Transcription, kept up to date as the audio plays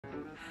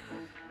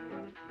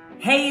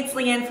Hey, it's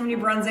Leanne from New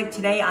Brunswick.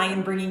 Today I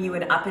am bringing you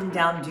an up and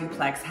down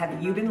duplex.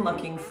 Have you been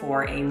looking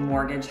for a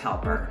mortgage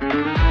helper?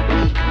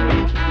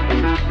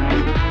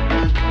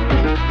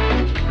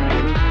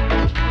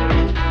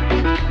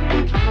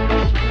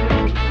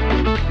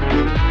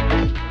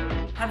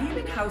 Have you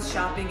been house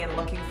shopping and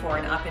looking for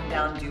an up and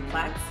down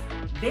duplex?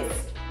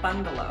 This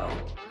bungalow,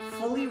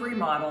 fully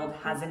remodeled,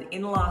 has an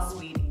in-law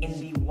suite in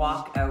the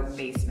walkout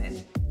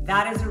basement.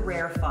 That is a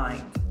rare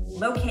find.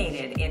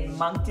 Located in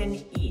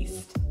Moncton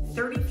East,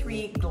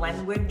 33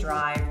 Glenwood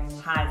Drive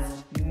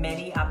has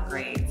many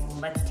upgrades.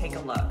 Let's take a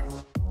look.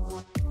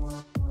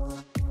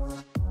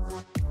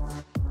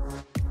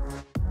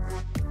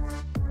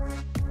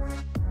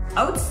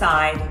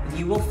 Outside,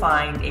 you will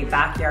find a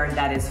backyard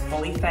that is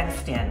fully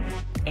fenced in,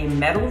 a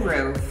metal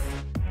roof,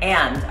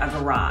 and a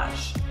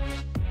garage.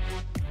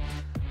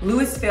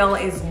 Louisville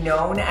is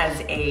known as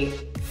a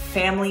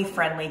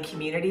family-friendly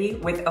community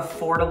with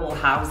affordable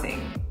housing.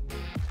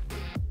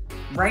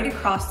 Right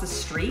across the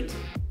street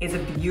is a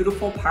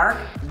beautiful park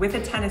with a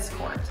tennis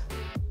court.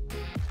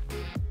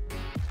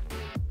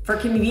 For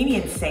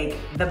convenience sake,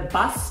 the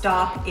bus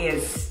stop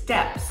is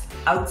steps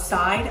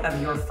outside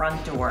of your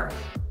front door.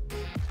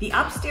 The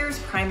upstairs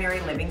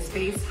primary living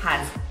space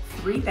has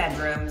 3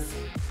 bedrooms,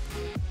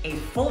 a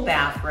full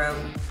bathroom,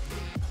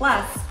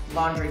 plus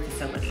laundry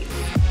facilities.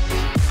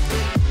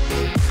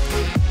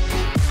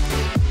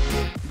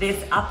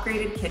 This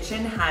upgraded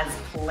kitchen has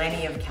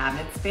plenty of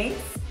cabinet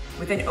space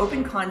with an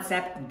open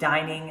concept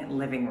dining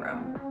living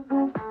room.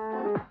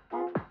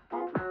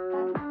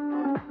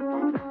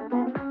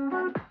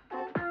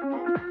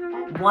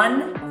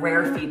 One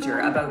rare feature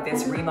about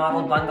this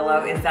remodeled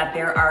bungalow is that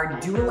there are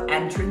dual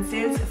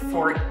entrances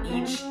for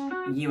each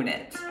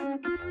unit.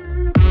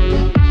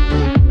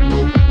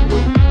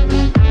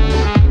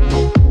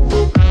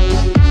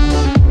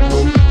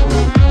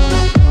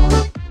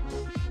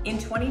 In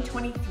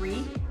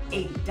 2023,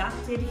 a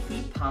ducted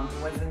heat pump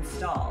was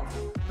installed.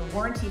 The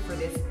warranty for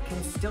this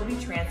can still be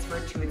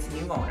transferred to its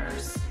new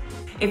owners.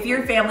 If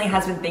your family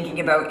has been thinking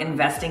about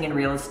investing in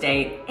real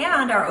estate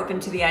and are open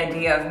to the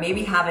idea of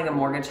maybe having a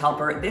mortgage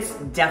helper, this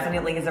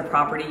definitely is a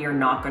property you're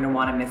not going to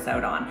want to miss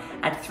out on.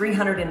 At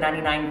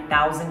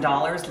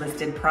 $399,000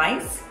 listed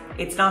price,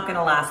 it's not going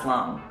to last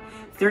long.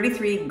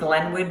 33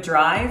 Glenwood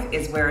Drive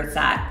is where it's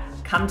at.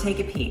 Come take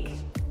a peek.